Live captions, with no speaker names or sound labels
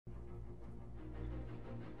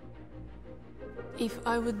If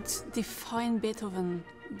I would define Beethoven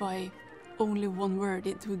by only one word,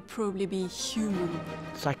 it would probably be human.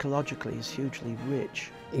 Psychologically, he's hugely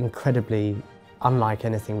rich. Incredibly unlike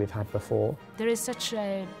anything we've had before. There is such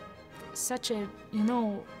a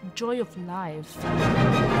joy of life.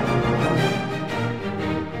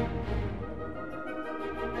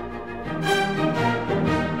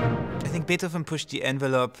 I think Beethoven pushed the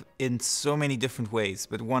envelope in so many different ways,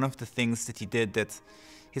 but one of the things that he did that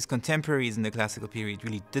his contemporaries in the classical period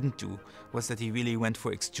really didn't do was that he really went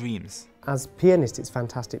for extremes. As pianist, it's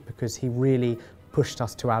fantastic because he really pushed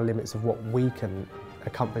us to our limits of what we can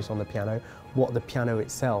accomplish on the piano, what the piano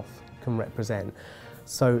itself can represent.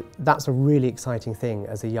 So that's a really exciting thing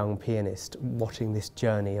as a young pianist, watching this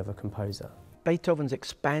journey of a composer. Beethoven's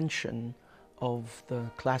expansion of the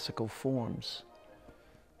classical forms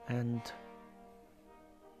and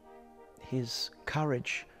his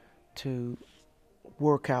courage to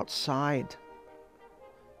work outside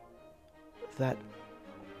that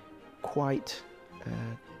quite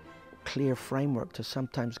clear framework, to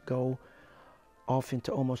sometimes go off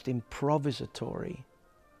into almost improvisatory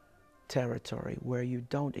territory where you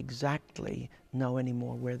don't exactly know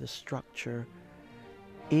anymore where the structure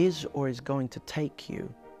is or is going to take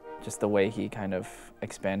you. Just the way he kind of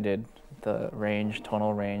expanded the range,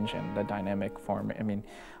 tonal range, and the dynamic form. I mean,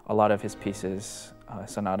 a lot of his pieces,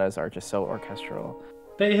 sonatas, are just so orchestral.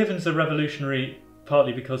 Beethoven's a revolutionary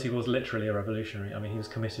partly because he was literally a revolutionary. I mean, he was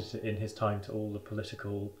committed in his time to all the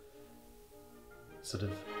political sort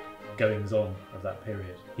of goings-on of that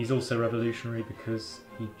period. He's also revolutionary because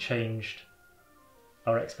he changed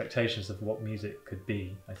our expectations of what music could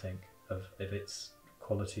be, I think, of its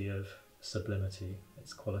quality of sublimity,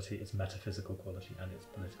 its quality, its metaphysical quality, and its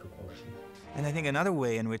political quality. And I think another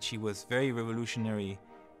way in which he was very revolutionary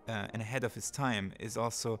and ahead of his time is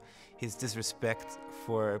also his disrespect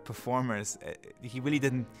for performers. He really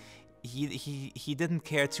didn't. He didn't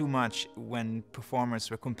care too much when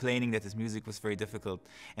performers were complaining that his music was very difficult.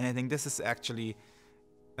 And I think this is actually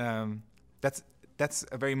that's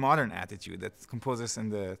a very modern attitude that composers in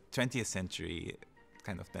the 20th century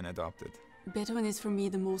kind of then adopted. Beethoven is for me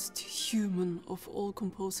the most human of all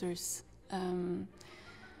composers,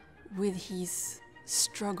 with his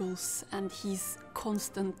struggles and his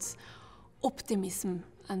constant optimism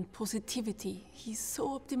and positivity. He's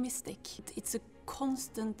so optimistic. It's a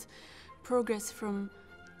constant progress from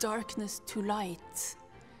darkness to light,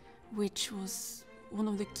 which was one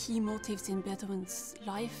of the key motives in Beethoven's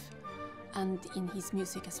life and in his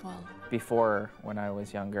music as well. Before, when I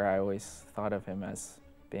was younger, I always thought of him as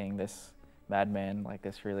being this madman, like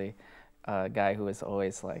this really guy who was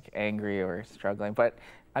always like angry or struggling. But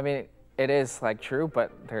I mean, it is like true,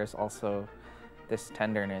 but there's also this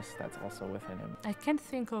tenderness that's also within him. I can't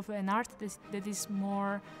think of an art that is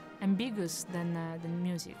more ambiguous than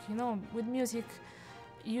music. You know, with music,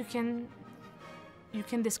 you can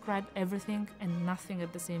describe everything and nothing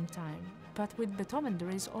at the same time. But with Beethoven, there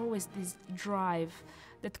is always this drive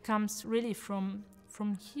that comes really from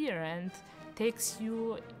here and takes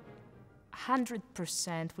you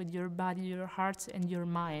 100% with your body, your heart, and your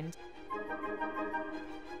mind.